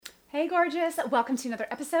Hey gorgeous, welcome to another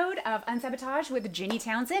episode of Unsabotage with Ginny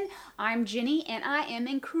Townsend. I'm Ginny and I am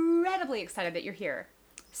incredibly excited that you're here.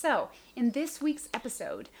 So, in this week's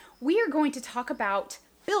episode, we are going to talk about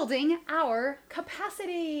building our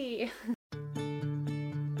capacity.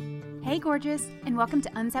 Hey gorgeous, and welcome to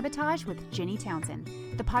Unsabotage with Ginny Townsend,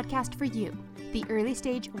 the podcast for you, the early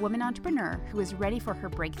stage woman entrepreneur who is ready for her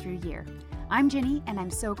breakthrough year. I'm Ginny and I'm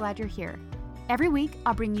so glad you're here. Every week,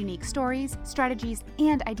 I'll bring unique stories, strategies,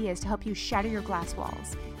 and ideas to help you shatter your glass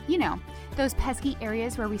walls. You know, those pesky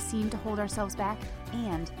areas where we seem to hold ourselves back,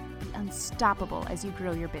 and be unstoppable as you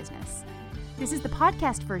grow your business. This is the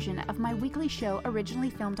podcast version of my weekly show originally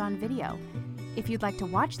filmed on video. If you'd like to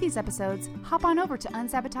watch these episodes, hop on over to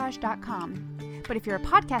unsabotage.com. But if you're a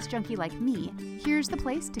podcast junkie like me, here's the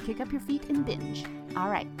place to kick up your feet and binge. All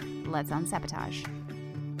right, let's unsabotage.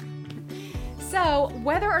 So,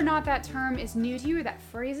 whether or not that term is new to you or that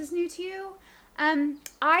phrase is new to you,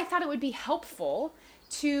 I thought it would be helpful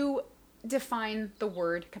to define the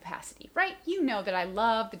word capacity, right? You know that I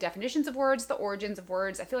love the definitions of words, the origins of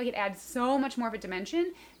words. I feel like it adds so much more of a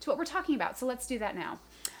dimension to what we're talking about. So let's do that now.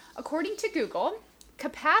 According to Google,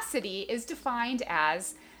 capacity is defined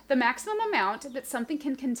as the maximum amount that something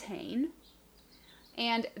can contain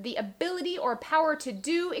and the ability or power to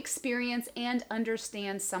do, experience, and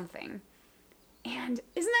understand something. And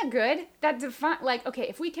isn't that good? Okay,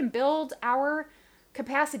 if we can build our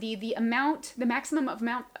capacity, the maximum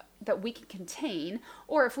amount that we can contain,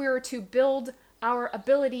 or if we were to build our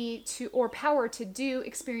ability to, or power to do,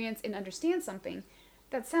 experience, and understand something,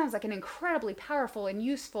 that sounds like an incredibly powerful and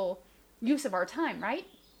useful use of our time, right?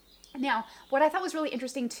 Now, what I thought was really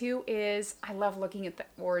interesting too is I love looking at the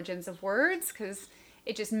origins of words because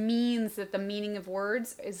it just means that the meaning of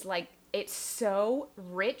words is it's so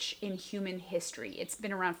rich in human history. It's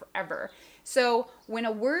been around forever. So when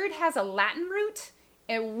a word has a Latin root,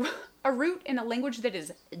 a root in a language that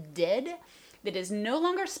is dead, that is no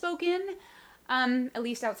longer spoken, at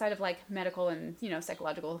least outside of medical and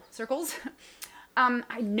psychological circles,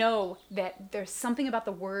 I know that there's something about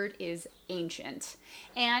the word is ancient.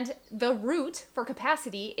 And the root for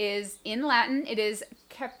capacity is in Latin. It is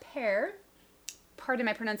capere, pardon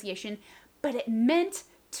my pronunciation, but it meant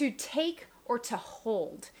to take or to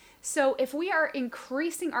hold. So if we are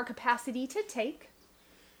increasing our capacity to take,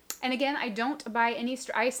 and again, I don't buy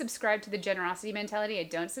I subscribe to the generosity mentality. I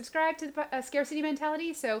don't subscribe to the scarcity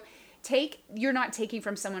mentality. So you're not taking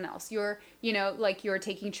from someone else. You're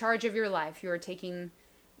taking charge of your life. You're taking,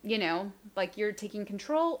 you're taking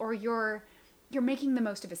control, or you're making the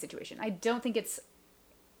most of a situation. I don't think it's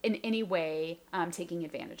in any way taking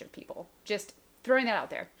advantage of people. Just throwing that out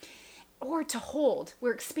there. Or to hold.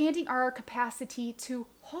 We're expanding our capacity to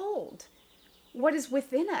hold what is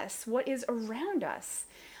within us, what is around us.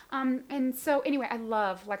 And so anyway, I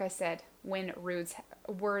love, like I said, when words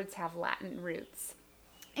have Latin roots.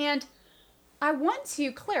 And I want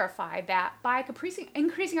to clarify that by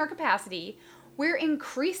increasing our capacity, we're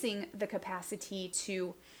increasing the capacity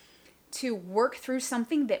to work through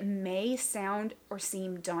something that may sound or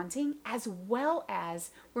seem daunting, as well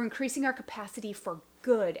as we're increasing our capacity for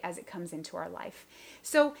good as it comes into our life.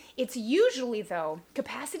 So it's usually, though,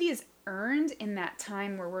 capacity is earned in that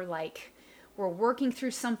time where we're working through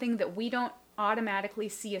something that we don't automatically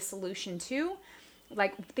see a solution to,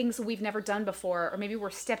 like things that we've never done before, or maybe we're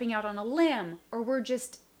stepping out on a limb, or we're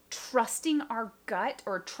just trusting our gut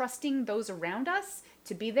or trusting those around us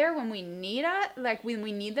to be there when we need when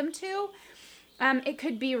we need them to. It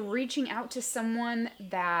could be reaching out to someone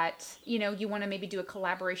that, you want to maybe do a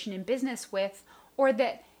collaboration in business with, or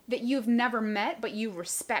that you've never met, but you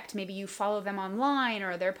respect. Maybe you follow them online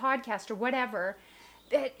or their podcast or whatever.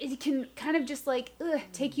 That it can kind of just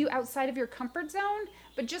take you outside of your comfort zone.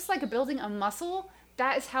 But just like building a muscle,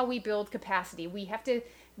 that is how we build capacity. We have to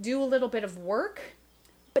do a little bit of work,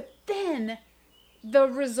 but then the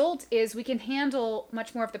result is we can handle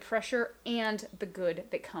much more of the pressure and the good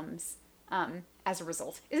that comes as a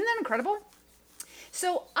result. Isn't that incredible?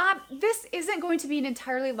 So this isn't going to be an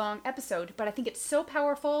entirely long episode, but I think it's so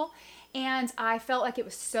powerful, and I felt like it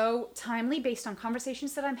was so timely based on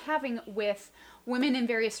conversations that I'm having with women in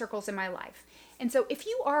various circles in my life. And so if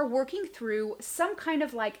you are working through some kind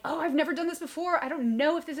of I've never done this before, I don't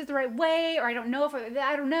know if this is the right way, or I don't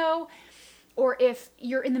know or if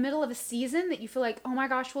you're in the middle of a season that you feel like, oh my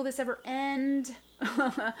gosh, will this ever end?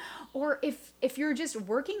 Or if you're just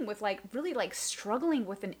working with really struggling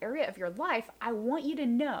with an area of your life, I want you to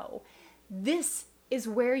know this is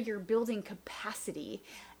where you're building capacity.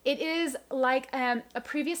 It is like a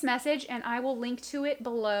previous message, and I will link to it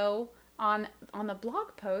below on the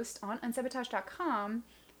blog post on unsabotage.com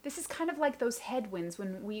this is kind of like those headwinds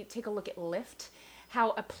when we take a look at lift,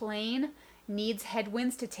 how a plane needs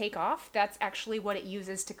headwinds to take off. That's actually what it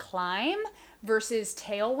uses to climb versus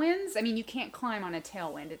tailwinds. I mean, you can't climb on a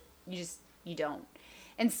tailwind. You don't.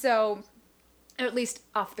 And so, or at least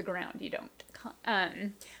off the ground, you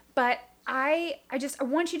don't. But I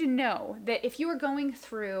want you to know that if you are going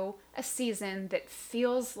through a season that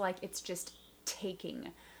feels like it's just taking,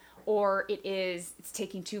 or it's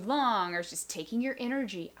taking too long, or it's just taking your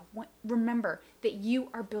energy, remember that you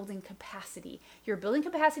are building capacity. You're building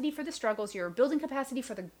capacity for the struggles. You're building capacity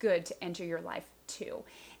for the good to enter your life too.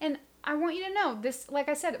 And I want you to know this, like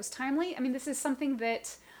I said, it was timely. I mean, this is something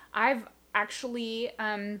that I've actually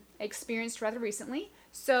experienced rather recently.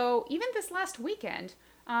 So even this last weekend,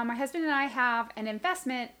 my husband and I have an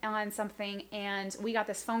investment on something, and we got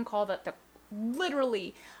this phone call that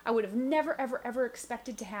literally I would have never, ever, ever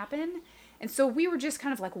expected to happen. And so we were just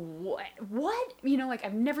kind of like, what? You know, like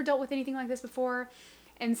I've never dealt with anything like this before.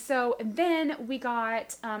 And so then we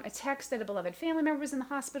got a text that a beloved family member was in the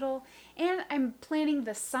hospital, and I'm planning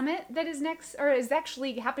the summit that is next, or is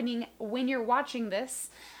actually happening when you're watching this.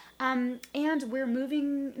 And we're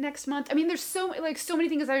moving next month. I mean, there's so many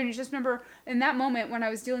things. I just remember in that moment when I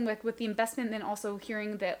was dealing with the investment, and then also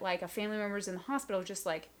hearing that like a family member was in the hospital, just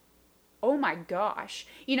like, oh my gosh,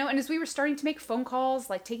 you know. And as we were starting to make phone calls,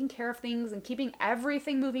 like taking care of things and keeping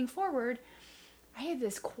everything moving forward, I had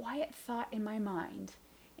this quiet thought in my mind,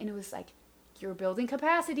 and it was like, you're building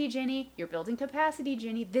capacity, Jenny. You're building capacity,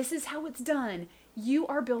 Jenny. This is how it's done. You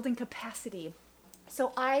are building capacity.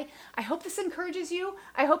 So I hope this encourages you.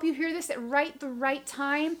 I hope you hear this at the right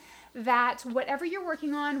time, that whatever you're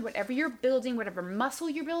working on, whatever you're building, whatever muscle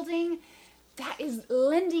you're building, that is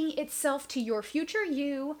lending itself to your future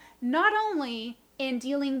you, not only in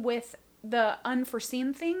dealing with the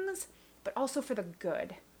unforeseen things, but also for the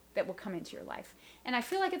good that will come into your life. And I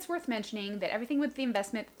feel like it's worth mentioning that everything with the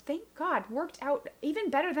investment, thank God, worked out even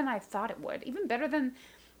better than I thought it would, even better than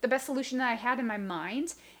the best solution that I had in my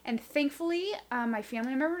mind. And thankfully, my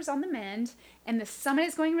family member's on the mend, and the summit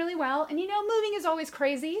is going really well. And you know, moving is always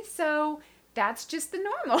crazy, so that's just the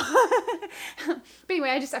normal. But anyway,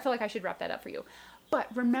 I feel like I should wrap that up for you. But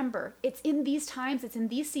remember, it's in these times, it's in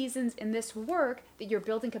these seasons, in this work that you're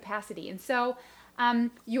building capacity. And so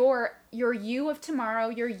your you of tomorrow,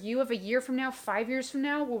 your you of a year from now, 5 years from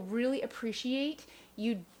now, will really appreciate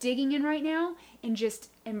you digging in right now and just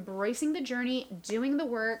embracing the journey, doing the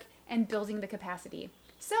work, and building the capacity.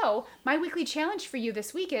 So my weekly challenge for you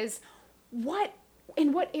this week is,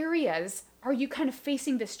 in what areas are you kind of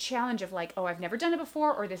facing this challenge of like, oh, I've never done it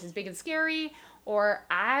before, or this is big and scary, or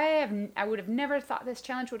I would have never thought this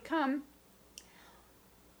challenge would come.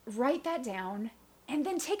 Write that down, and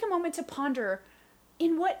then take a moment to ponder,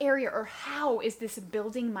 in what area or how is this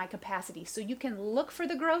building my capacity? So you can look for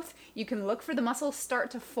the growth, you can look for the muscles start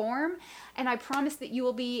to form, and I promise that you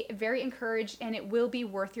will be very encouraged, and it will be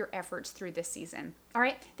worth your efforts through this season. All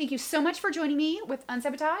right, thank you so much for joining me with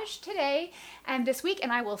Unsabotage today and this week,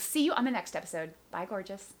 and I will see you on the next episode. Bye,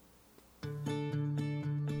 gorgeous.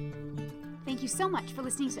 Thank you so much for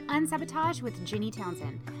listening to Unsabotage with Jenny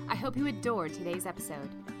Townsend. I hope you adored today's episode.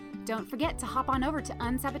 Don't forget to hop on over to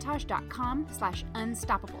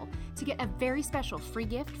unsabotage.com/unstoppable to get a very special free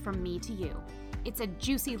gift from me to you. It's a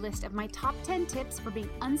juicy list of my top 10 tips for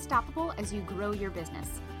being unstoppable as you grow your business.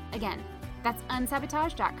 Again, that's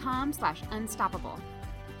unsabotage.com/unstoppable.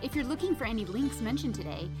 If you're looking for any links mentioned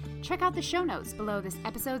today, check out the show notes below this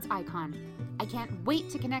episode's icon. I can't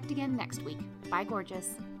wait to connect again next week. Bye,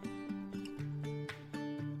 gorgeous.